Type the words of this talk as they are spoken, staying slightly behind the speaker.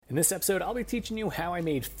In this episode, I'll be teaching you how I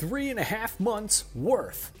made 3.5 months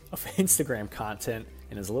worth of Instagram content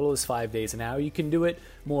in as little as 5 days, and how you can do it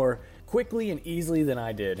more quickly and easily than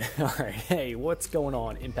I did. All right, hey, what's going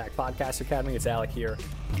on, Impact Podcast Academy? It's Alec here.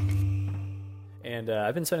 And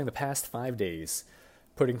I've been spending the past 5 days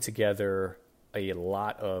putting together a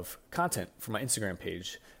lot of content for my Instagram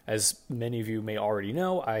page. As many of you may already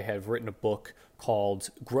know, I have written a book called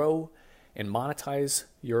Grow and Monetize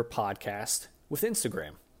Your Podcast with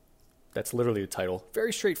Instagram. That's literally the title.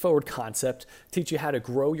 Very straightforward concept. Teach you how to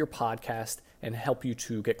grow your podcast and help you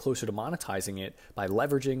to get closer to monetizing it by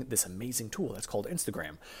leveraging this amazing tool that's called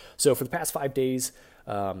Instagram. So for the past 5 days,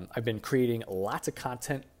 I've been creating lots of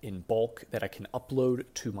content in bulk that I can upload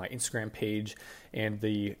to my Instagram page. And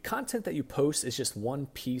the content that you post is just one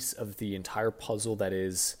piece of the entire puzzle that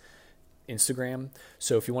is Instagram.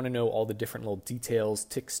 So if you want to know all the different little details,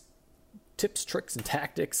 tips, tricks, and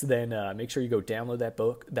tactics, then make sure you go download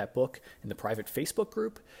that book in the private Facebook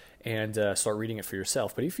group and start reading it for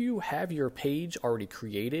yourself. But if you have your page already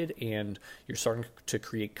created and you're starting to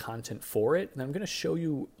create content for it, then I'm going to show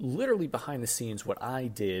you literally behind the scenes what I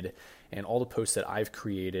did and all the posts that I've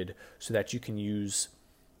created so that you can use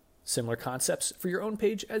similar concepts for your own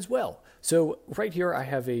page as well. So right here I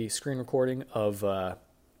have a screen recording of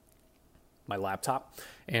my laptop,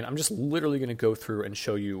 and I'm just literally going to go through and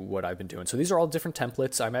show you what I've been doing. So these are all different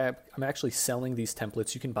templates. I'm actually selling these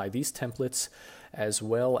templates. You can buy these templates as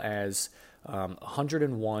well as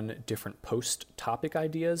 101 different post topic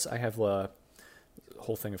ideas. I have a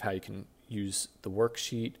whole thing of how you can use the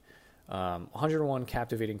worksheet, 101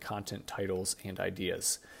 captivating content titles and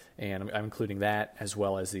ideas. And I'm including that as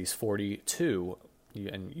well as these 42,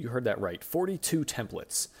 and you heard that right, 42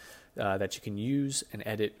 templates that you can use and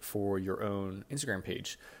edit for your own Instagram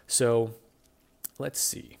page. So let's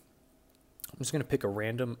see. I'm just going to pick a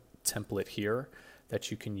random template here that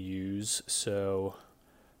you can use. So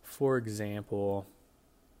for example,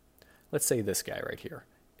 let's say this guy right here.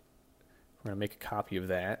 We're going to make a copy of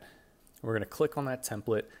that. We're going to click on that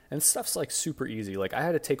template, and stuff's like super easy. Like I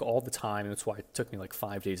had to take all the time, and that's why it took me like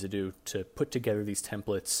 5 days to put together these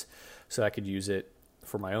templates so I could use it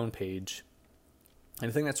for my own page. And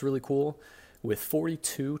the thing that's really cool, with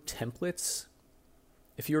 42 templates,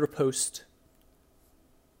 if you were to post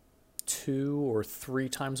 2 or 3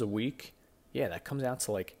 times a week, yeah, that comes out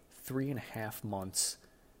to like 3.5 months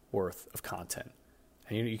worth of content.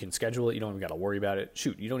 And you can schedule it. You don't even got to worry about it.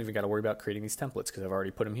 Shoot, you don't even got to worry about creating these templates because I've already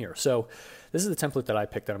put them here. So this is the template that I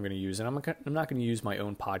picked that I'm going to use. And I'm not going to use my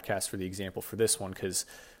own podcast for the example for this one, because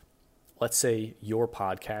let's say your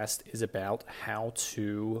podcast is about how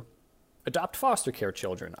to adopt foster care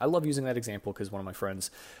children. I love using that example because one of my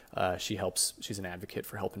friends, she's an advocate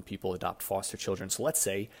for helping people adopt foster children. So let's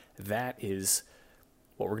say that is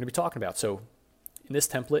what we're going to be talking about. So in this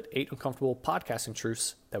template, 8 uncomfortable podcasting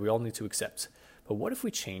truths that we all need to accept. But what if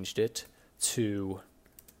we changed it to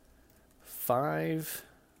 5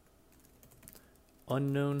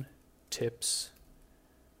 unknown tips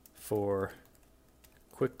for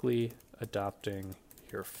quickly adopting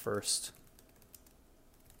your first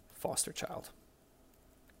foster child.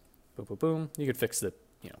 Boom, boom, boom. You could fix the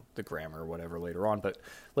grammar or whatever later on, but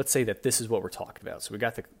let's say that this is what we're talking about. So we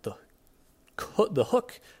got the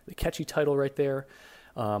hook, the catchy title right there,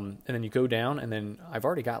 and then you go down, and then I've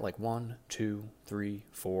already got like 1, 2, 3,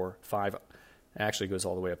 4, 5. It actually goes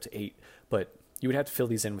all the way up to 8, but you would have to fill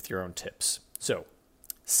these in with your own tips. So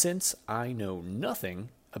since I know nothing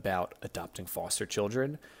about adopting foster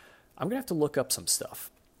children, I'm gonna have to look up some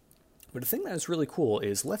stuff. But the thing that is really cool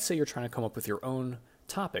is, let's say you're trying to come up with your own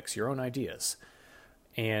topics, your own ideas,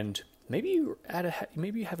 and maybe you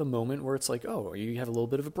have a moment where it's like, oh, you have a little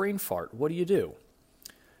bit of a brain fart. What do?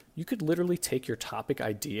 You could literally take your topic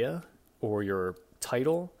idea or your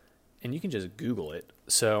title, and you can just Google it.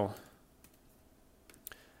 So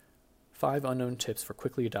 5 unknown tips for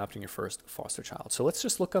quickly adopting your first foster child. So let's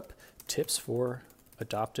just look up tips for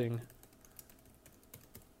adopting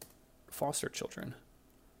foster children.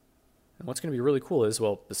 And what's going to be really cool is,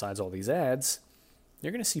 well, besides all these ads,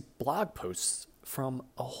 you're going to see blog posts from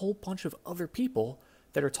a whole bunch of other people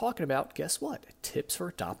that are talking about, guess what? Tips for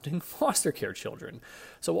adopting foster care children.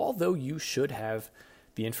 So although you should have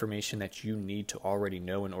the information that you need to already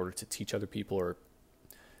know in order to teach other people or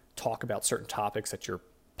talk about certain topics that your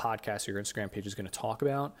podcast or your Instagram page is going to talk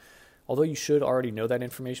about, although you should already know that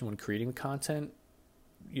information when creating content,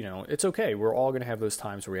 it's okay. We're all going to have those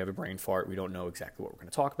times where we have a brain fart. We don't know exactly what we're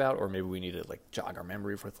going to talk about, or maybe we need to jog our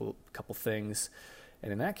memory for a couple things.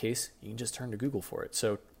 And in that case, you can just turn to Google for it.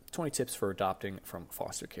 So 20 tips for adopting from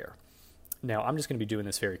foster care. Now, I'm just going to be doing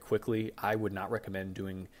this very quickly. I would not recommend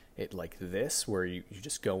doing it like this, where you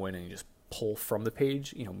just go in and you just pull from the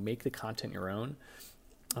page, make the content your own.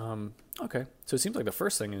 Okay, so it seems like the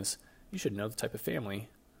first thing is you should know the type of family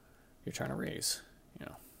you're trying to raise.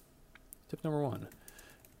 Tip number 1,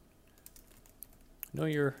 know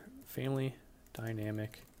your family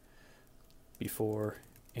dynamic before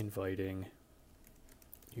inviting.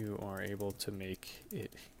 You are able to make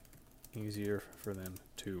it easier for them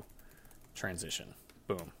to transition.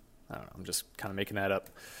 Boom. I don't know, I'm just kind of making that up.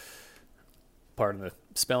 Part of the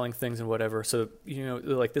spelling things and whatever. So,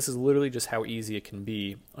 like this is literally just how easy it can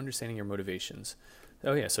be, understanding your motivations.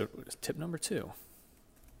 Oh yeah, so tip number 2.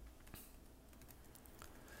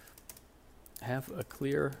 Have a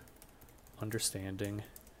clear understanding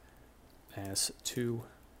as to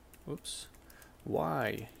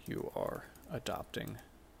why you are adopting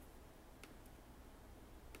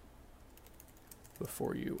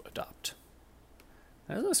before you adopt.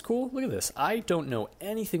 Now, that's cool. Look at this. I don't know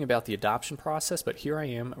anything about the adoption process, but here I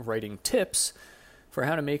am writing tips for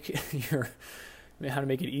how to make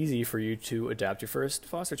it easy for you to adopt your first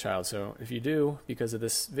foster child. So if you do, because of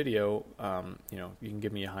this video, you can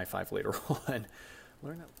give me a high five later on.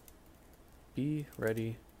 Learn that. Be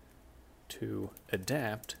ready to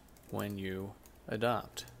adapt when you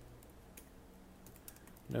adopt.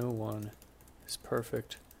 No one is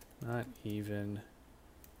perfect, not even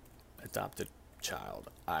adopted child.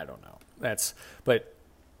 I don't know. But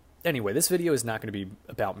anyway, this video is not going to be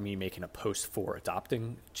about me making a post for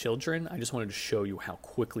adopting children. I just wanted to show you how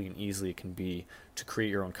quickly and easily it can be to create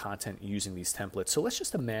your own content using these templates. So let's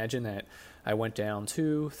just imagine that I went down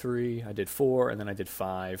 2, 3, I did 4, and then I did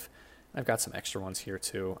 5. I've got some extra ones here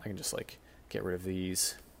too. I can just get rid of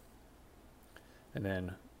these. And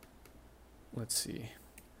then let's see.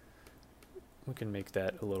 We can make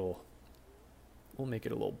that we'll make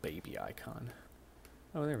it a little baby icon.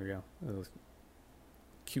 Oh, there we go. A little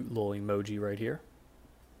cute little emoji right here.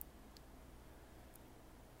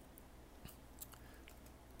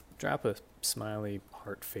 Drop a smiley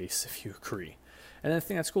heart face if you agree. And the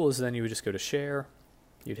thing that's cool is then you would just go to share,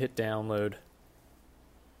 you'd hit download,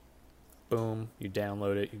 boom, you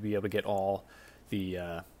download it, you'd be able to get all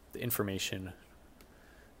the information,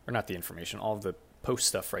 or not the information, all of the post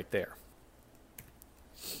stuff right there.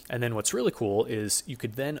 And then what's really cool is you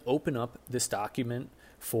could then open up this document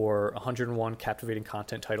for 101 captivating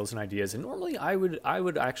content titles and ideas. And normally I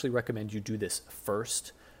would actually recommend you do this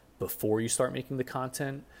first before you start making the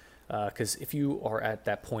content. Because if you are at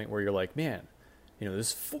that point where you're like, man,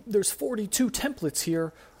 there's 42 templates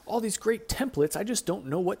here, all these great templates, I just don't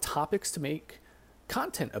know what topics to make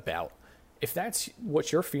content about. If that's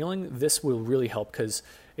what you're feeling, this will really help, because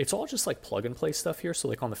it's all just plug and play stuff here.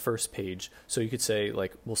 So on the first page, so you could say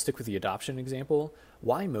we'll stick with the adoption example.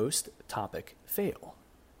 Why most topic fail?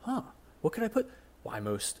 Huh. What could I put? Why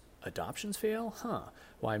most adoptions fail? Huh.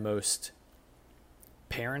 Why most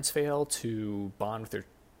parents fail to bond with their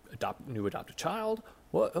new adopted child?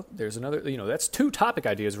 Well, oh, there's another, that's 2 topic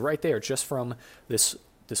ideas right there just from this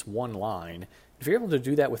one line. If you're able to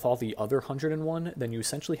do that with all the other 101, then you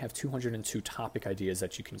essentially have 202 topic ideas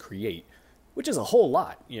that you can create, which is a whole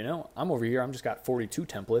lot. I'm over here, I'm just got 42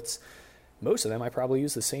 templates. Most of them I probably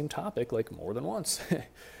use the same topic more than once.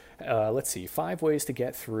 Let's see, 5 ways to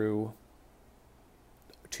get through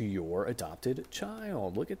to your adopted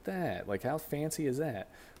child. Look at that. How fancy is that?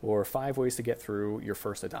 Or 5 ways to get through your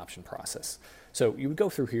first adoption process. So you would go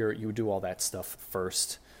through here, you would do all that stuff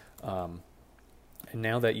first. And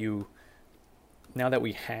now that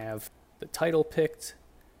we have the title picked,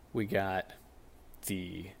 we got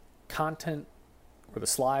the content or the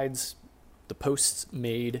slides, the posts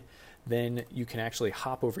made, then you can actually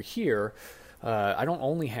hop over here. I don't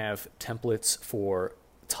only have templates for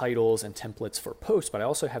titles and templates for posts, but I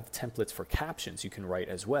also have templates for captions you can write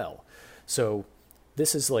as well. So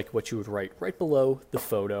this is what you would write right below the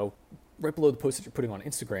photo, right below the post that you're putting on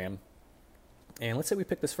Instagram. And let's say we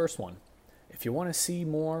pick this first one. If you want to see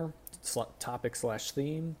more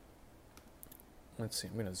topic/theme, let's see,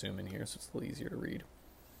 I'm going to zoom in here so it's a little easier to read.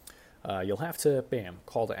 You'll have to,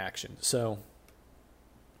 call to action. So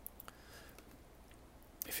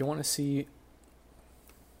if you want to see,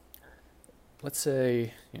 let's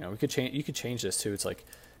say, you could change this too. It's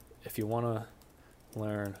if you want to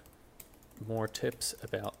learn more tips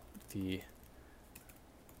about the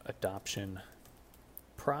adoption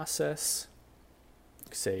process,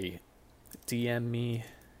 say, DM me.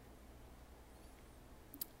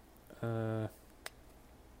 You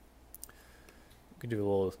could do a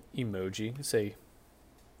little emoji. Say,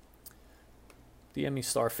 DM me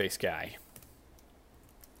Starface guy.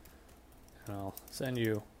 And I'll send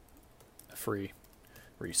you a free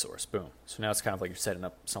resource. Boom. So now it's kind of like you're setting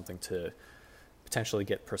up something to potentially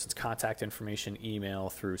get person's contact information, email,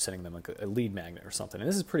 through sending them like a lead magnet or something. And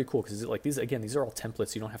this is pretty cool because like these are all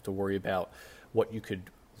templates. You don't have to worry about what you could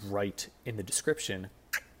write in the description.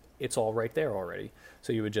 It's all right there already.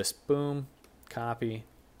 So you would just boom, copy,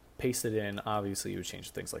 paste it in. Obviously you would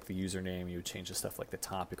change things like the username, you would change the stuff like the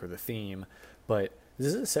topic or the theme, but this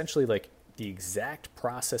is essentially like the exact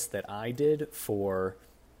process that I did for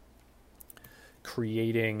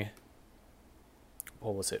creating,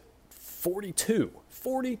 what was it, 42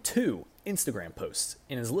 Instagram posts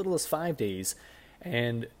in as little as 5 days.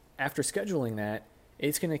 And after scheduling that,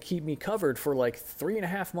 it's going to keep me covered for like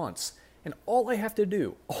 3.5 months. And all I have to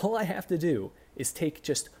do is take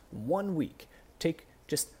just 1 week, take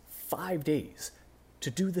just 5 days to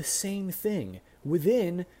do the same thing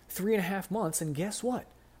within 3.5 months. And guess what?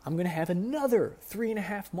 I'm going to have another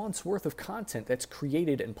 3.5 months worth of content that's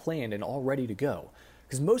created and planned and all ready to go.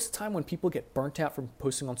 Because most of the time when people get burnt out from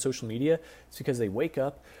posting on social media, it's because they wake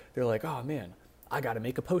up, they're like, oh man, I got to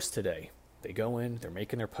make a post today. They go in, they're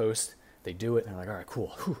making their post, they do it, and they're like, all right,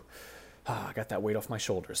 cool. I got that weight off my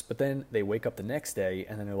shoulders. But then they wake up the next day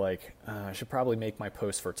and then they're like, I should probably make my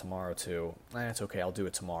post for tomorrow too. It's okay, I'll do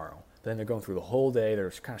it tomorrow. Then they're going through the whole day, they're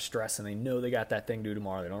kind of stressed and they know they got that thing due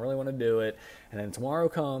tomorrow. They don't really want to do it. And then tomorrow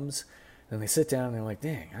comes and they sit down and they're like,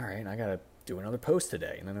 dang, all right, I got to do another post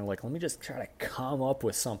today. And then they're like, let me just try to come up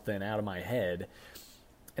with something out of my head.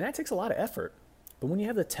 And that takes a lot of effort. But when you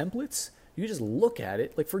have the templates, you just look at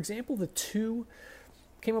it. Like, for example,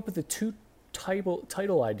 came up with the two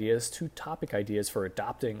title ideas, 2 topic ideas for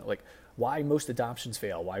adopting, like why most adoptions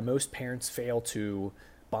fail, why most parents fail to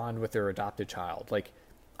bond with their adopted child. Like,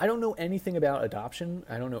 I don't know anything about adoption.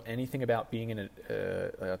 I don't know anything about being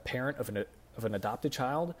a parent of an adopted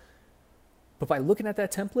child. But by looking at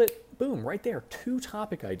that template, boom, right there, 2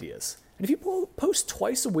 topic ideas. And if you post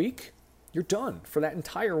twice a week, you're done for that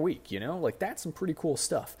entire week, you know? Like, that's some pretty cool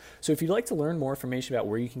stuff. So if you'd like to learn more information about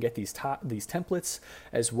where you can get these templates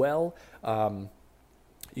as well, you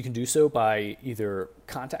can do so by either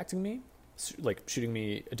contacting me, like shooting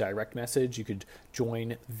me a direct message. You could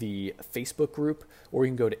join the Facebook group, or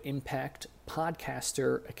you can go to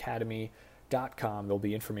impactpodcasteracademy.com. There'll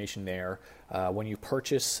be information there. When you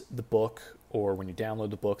purchase the book or when you download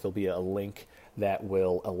the book, there'll be a link that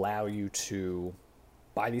will allow you to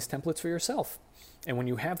buy these templates for yourself. And when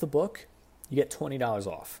you have the book, you get $20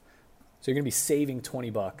 off. So you're going to be saving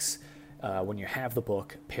 $20 when you have the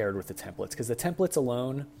book paired with the templates. Because the templates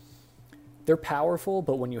alone, they're powerful,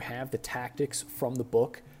 but when you have the tactics from the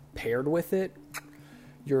book paired with it,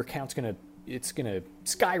 your account's going to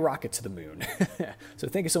skyrocket to the moon. So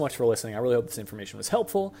thank you so much for listening. I really hope this information was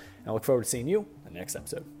helpful, and I look forward to seeing you in the next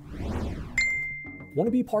episode. Want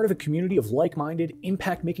to be part of a community of like-minded,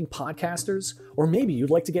 impact-making podcasters? Or maybe you'd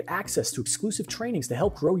like to get access to exclusive trainings to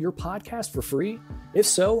help grow your podcast for free? If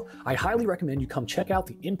so, I highly recommend you come check out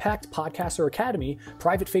the Impact Podcaster Academy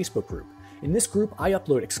private Facebook group. In this group, I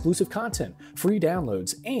upload exclusive content, free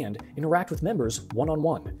downloads, and interact with members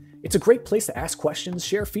one-on-one. It's a great place to ask questions,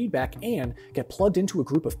 share feedback, and get plugged into a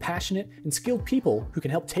group of passionate and skilled people who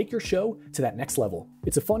can help take your show to that next level.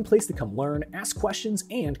 It's a fun place to come learn, ask questions,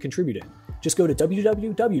 and contribute in. Just go to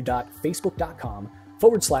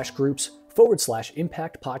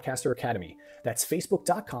www.facebook.com/groups/Impact Podcaster Academy. That's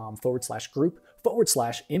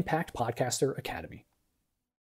facebook.com/group/Impact Podcaster Academy.